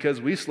fulfilled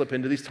because we slip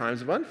into these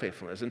times of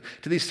unfaithfulness and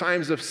to these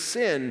times of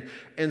sin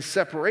and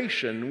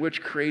separation,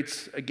 which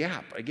creates a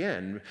gap,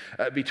 again,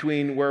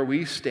 between where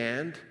we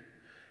stand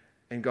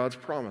and God's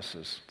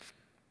promises.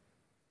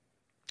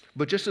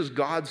 But just as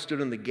God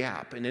stood in the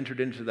gap and entered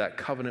into that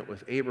covenant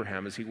with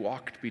Abraham as he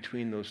walked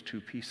between those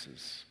two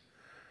pieces,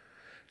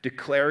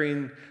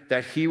 declaring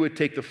that he would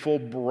take the full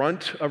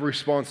brunt of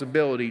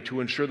responsibility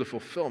to ensure the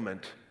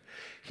fulfillment,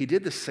 he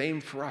did the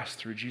same for us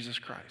through Jesus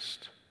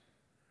Christ,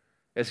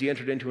 as he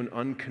entered into an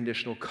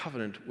unconditional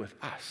covenant with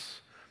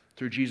us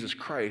through Jesus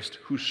Christ,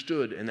 who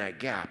stood in that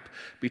gap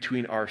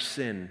between our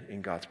sin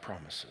and God's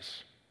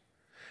promises.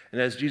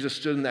 And as Jesus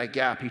stood in that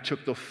gap, he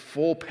took the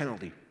full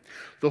penalty,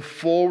 the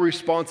full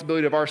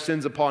responsibility of our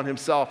sins upon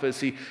himself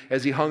as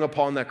he hung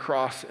upon that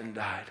cross and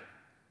died.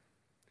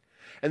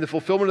 And the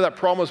fulfillment of that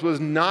promise was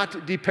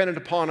not dependent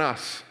upon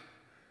us,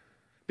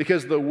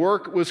 because the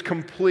work was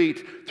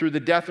complete through the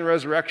death and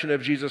resurrection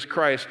of Jesus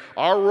Christ.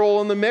 Our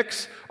role in the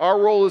mix, our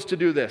role is to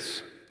do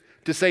this,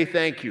 to say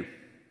thank you.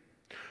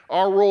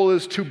 Our role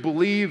is to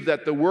believe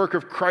that the work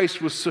of Christ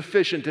was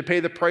sufficient to pay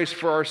the price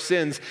for our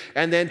sins,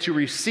 and then to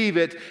receive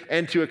it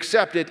and to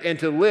accept it and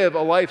to live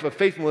a life of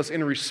faithfulness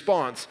in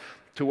response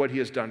to what he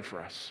has done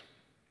for us.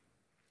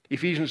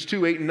 Ephesians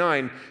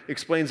 2:8-9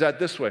 explains that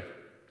this way.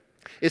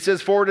 It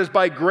says, "For it is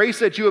by grace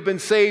that you have been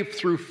saved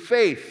through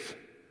faith.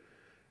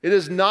 It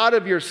is not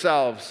of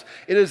yourselves.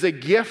 It is a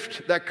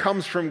gift that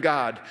comes from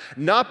God,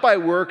 not by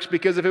works,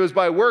 because if it was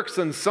by works,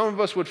 then some of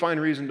us would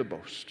find reason to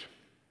boast."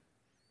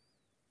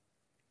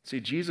 See,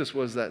 Jesus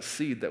was that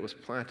seed that was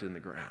planted in the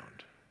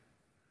ground.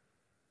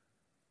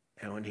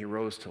 And when he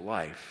rose to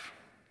life,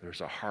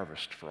 there's a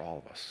harvest for all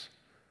of us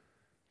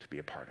to be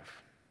a part of.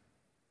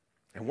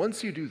 And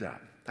once you do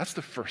that, that's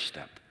the first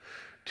step,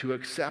 to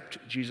accept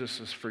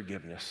Jesus'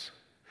 forgiveness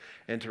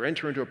and to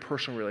enter into a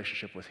personal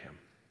relationship with him.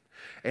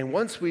 And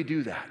once we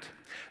do that,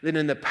 then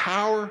in the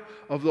power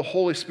of the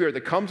Holy Spirit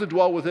that comes to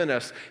dwell within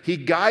us, he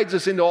guides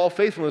us into all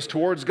faithfulness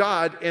towards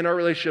God and our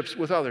relationships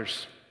with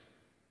others.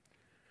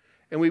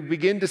 And we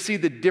begin to see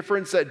the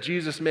difference that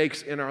Jesus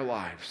makes in our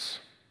lives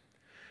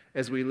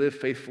as we live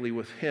faithfully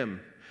with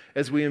him,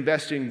 as we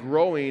invest in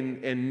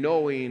growing and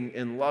knowing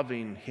and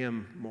loving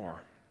him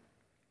more.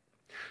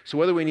 So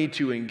whether we need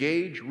to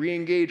engage,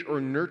 re-engage,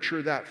 or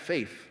nurture that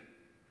faith,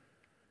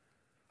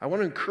 I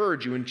want to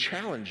encourage you and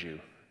challenge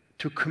you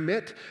to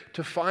commit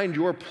to find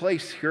your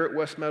place here at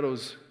West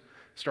Meadows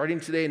starting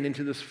today and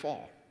into this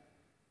fall.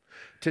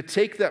 To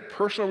take that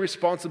personal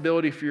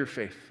responsibility for your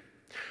faith.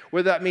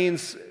 Whether that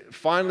means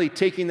finally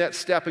taking that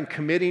step and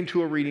committing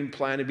to a reading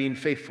plan and being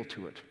faithful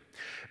to it.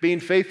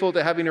 Being faithful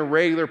to having a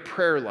regular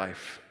prayer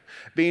life.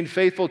 Being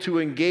faithful to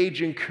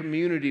engage in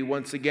community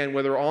once again,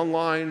 whether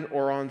online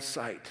or on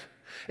site.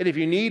 And if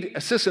you need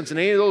assistance in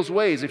any of those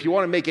ways, if you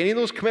want to make any of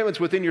those commitments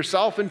within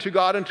yourself and to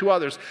God and to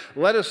others,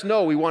 let us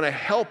know. We want to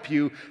help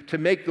you to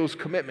make those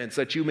commitments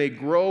that you may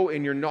grow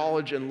in your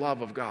knowledge and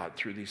love of God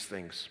through these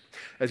things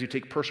as you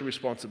take personal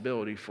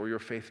responsibility for your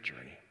faith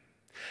journey.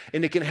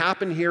 And it can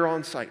happen here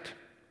on site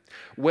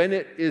when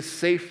it is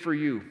safe for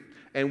you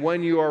and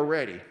when you are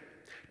ready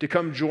to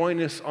come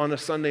join us on a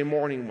Sunday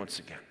morning once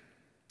again.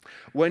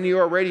 When you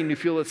are ready and you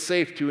feel it's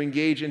safe to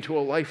engage into a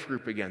life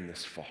group again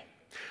this fall.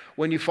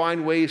 When you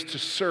find ways to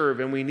serve,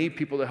 and we need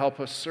people to help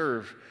us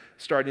serve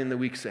starting in the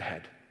weeks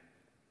ahead.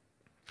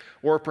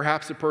 Or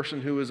perhaps the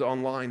person who is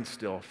online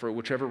still, for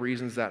whichever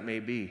reasons that may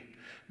be.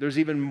 There's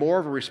even more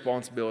of a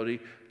responsibility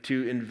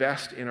to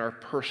invest in our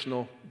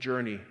personal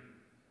journey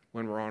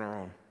when we're on our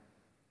own.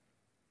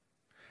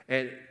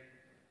 And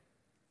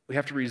we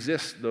have to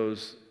resist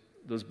those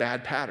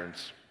bad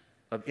patterns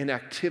of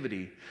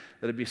inactivity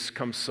that have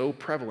become so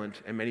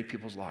prevalent in many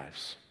people's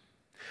lives.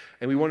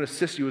 And we want to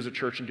assist you as a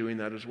church in doing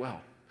that as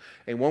well.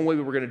 And one way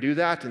we're going to do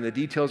that, and the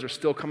details are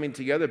still coming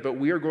together, but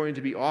we are going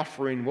to be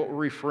offering what we're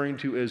referring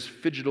to as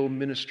Phygital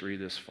ministry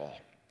this fall.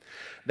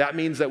 That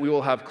means that we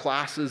will have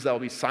classes that will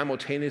be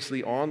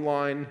simultaneously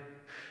online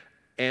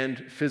and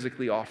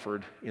physically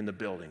offered in the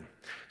building.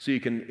 So you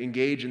can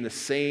engage in the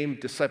same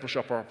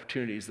discipleship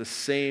opportunities, the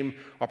same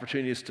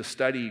opportunities to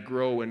study,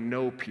 grow, and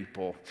know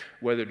people,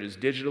 whether it is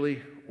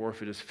digitally or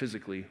if it is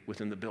physically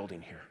within the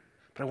building here.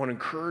 But I want to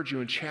encourage you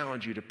and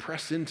challenge you to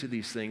press into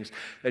these things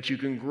that you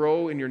can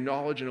grow in your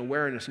knowledge and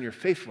awareness and your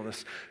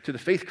faithfulness to the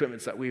faith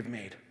commitments that we've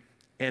made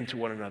and to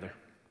one another.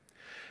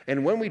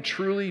 And when we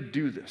truly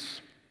do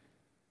this,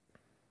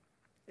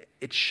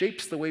 it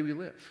shapes the way we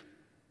live.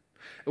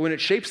 And when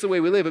it shapes the way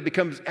we live, it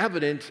becomes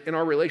evident in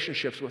our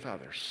relationships with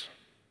others.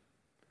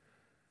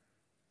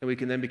 And we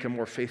can then become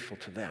more faithful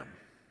to them,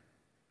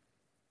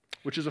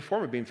 which is a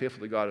form of being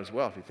faithful to God as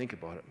well, if you think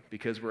about it,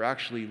 because we're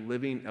actually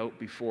living out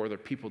before other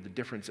people the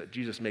difference that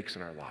Jesus makes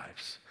in our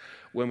lives.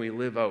 When we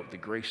live out the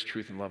grace,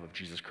 truth, and love of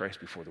Jesus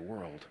Christ before the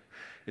world,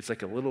 it's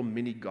like a little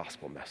mini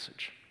gospel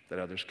message that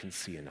others can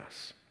see in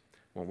us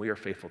when we are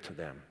faithful to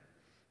them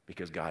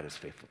because God is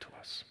faithful to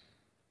us.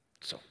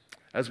 So,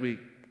 as we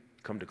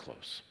come to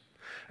close,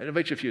 I'd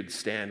invite you if you'd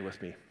stand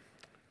with me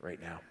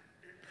right now.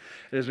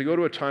 And as we go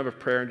to a time of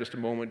prayer in just a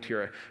moment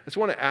here, I just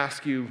want to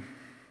ask you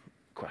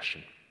a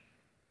question.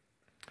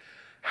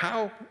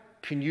 How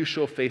can you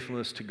show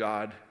faithfulness to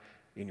God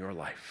in your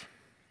life?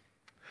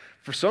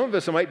 For some of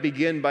us, it might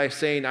begin by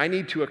saying, I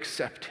need to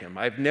accept him.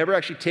 I've never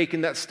actually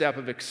taken that step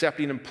of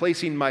accepting and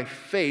placing my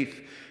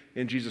faith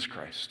in Jesus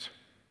Christ.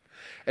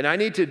 And I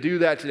need to do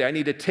that today. I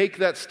need to take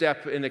that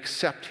step and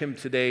accept him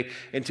today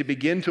and to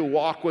begin to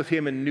walk with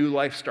him in new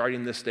life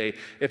starting this day.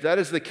 If that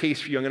is the case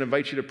for you, I'm going to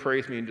invite you to pray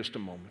with me in just a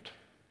moment.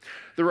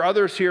 There are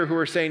others here who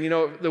are saying,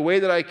 the way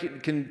that I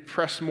can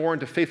press more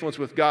into faithfulness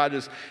with God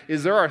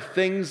is there are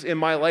things in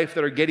my life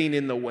that are getting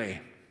in the way.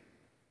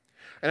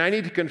 And I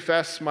need to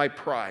confess my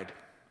pride.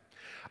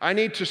 I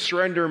need to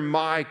surrender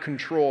my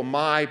control,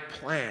 my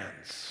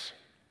plans.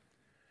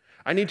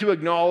 I need to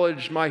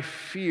acknowledge my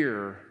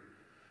fear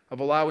of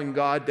allowing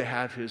God to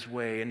have his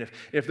way. And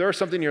if there is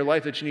something in your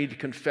life that you need to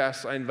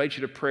confess, I invite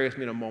you to pray with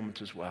me in a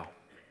moment as well.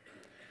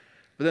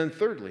 But then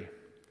thirdly,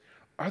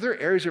 are there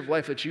areas of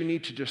life that you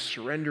need to just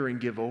surrender and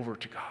give over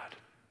to God?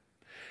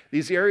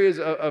 These areas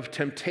of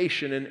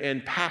temptation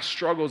and past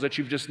struggles that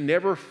you've just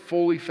never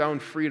fully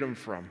found freedom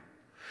from,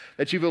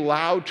 that you've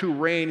allowed to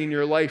reign in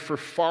your life for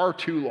far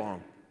too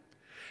long.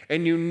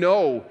 And you've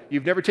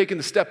never taken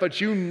the step,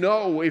 but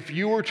if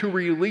you were to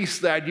release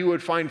that, you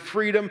would find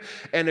freedom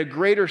and a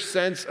greater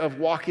sense of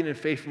walking in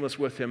faithfulness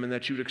with him and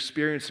that you would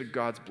experience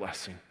God's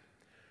blessing.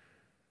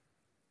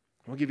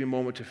 I'll give you a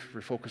moment to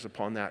refocus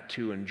upon that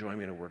too and join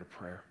me in a word of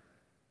prayer.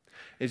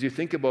 As you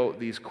think about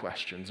these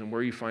questions and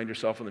where you find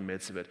yourself in the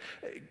midst of it,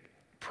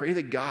 pray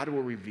that God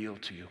will reveal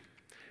to you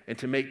and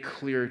to make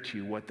clear to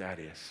you what that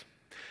is,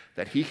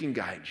 that he can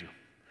guide you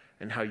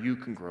and how you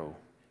can grow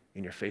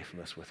in your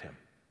faithfulness with him.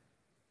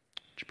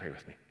 Would you pray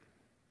with me?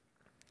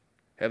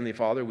 Heavenly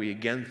Father, we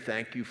again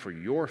thank you for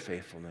your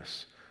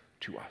faithfulness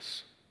to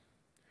us.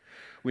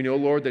 We know,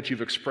 Lord, that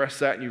you've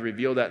expressed that and you've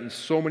revealed that in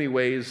so many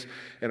ways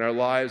in our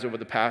lives over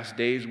the past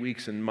days,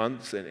 weeks, and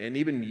months, and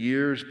even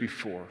years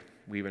before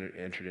we even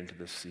entered into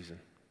this season.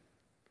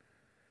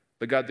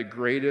 But God, the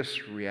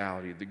greatest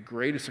reality, the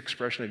greatest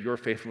expression of your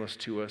faithfulness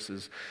to us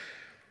is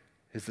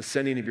the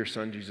sending of your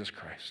Son, Jesus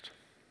Christ.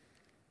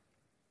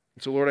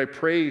 And so, Lord, I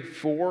pray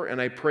for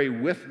and I pray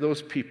with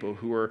those people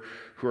who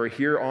are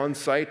here on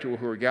site or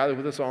who are gathered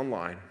with us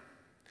online,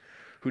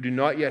 who do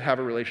not yet have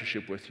a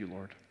relationship with you,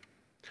 Lord,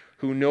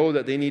 who know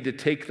that they need to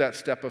take that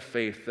step of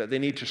faith, that they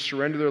need to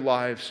surrender their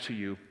lives to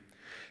you.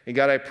 And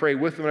God, I pray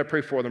with them and I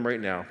pray for them right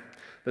now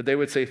that they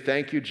would say,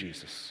 thank you,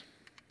 Jesus,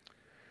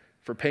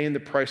 for paying the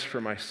price for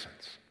my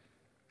sins.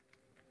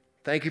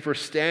 Thank you for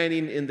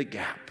standing in the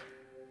gap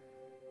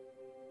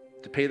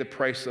to pay the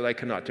price that I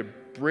could not, to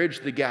bridge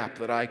the gap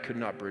that I could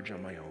not bridge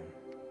on my own.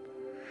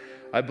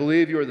 I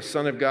believe you are the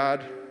Son of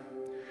God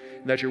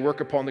and that your work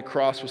upon the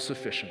cross was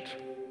sufficient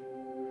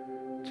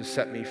to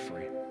set me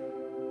free.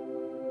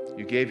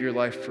 You gave your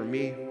life for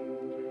me.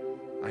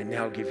 I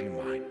now give you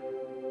mine.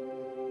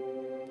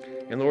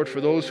 And Lord,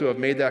 for those who have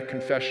made that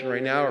confession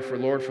right now, or for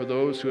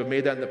those who have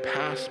made that in the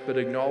past, but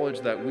acknowledge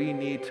that we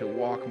need to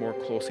walk more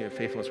closely in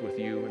faithfulness with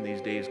you in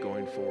these days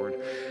going forward,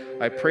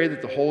 I pray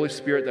that the Holy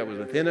Spirit that was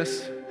within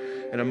us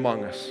and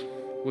among us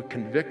would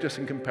convict us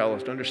and compel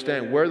us to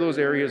understand where those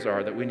areas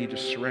are that we need to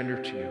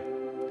surrender to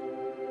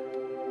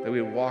you, that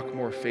we would walk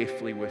more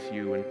faithfully with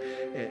you,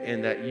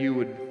 and that you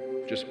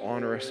would just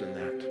honor us in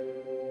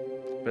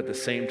that. But at the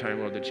same time,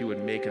 Lord, that you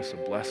would make us a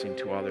blessing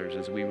to others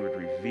as we would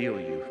reveal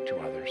you to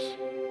others.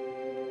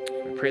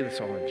 We pray this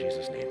all in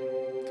Jesus' name.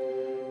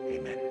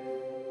 Amen.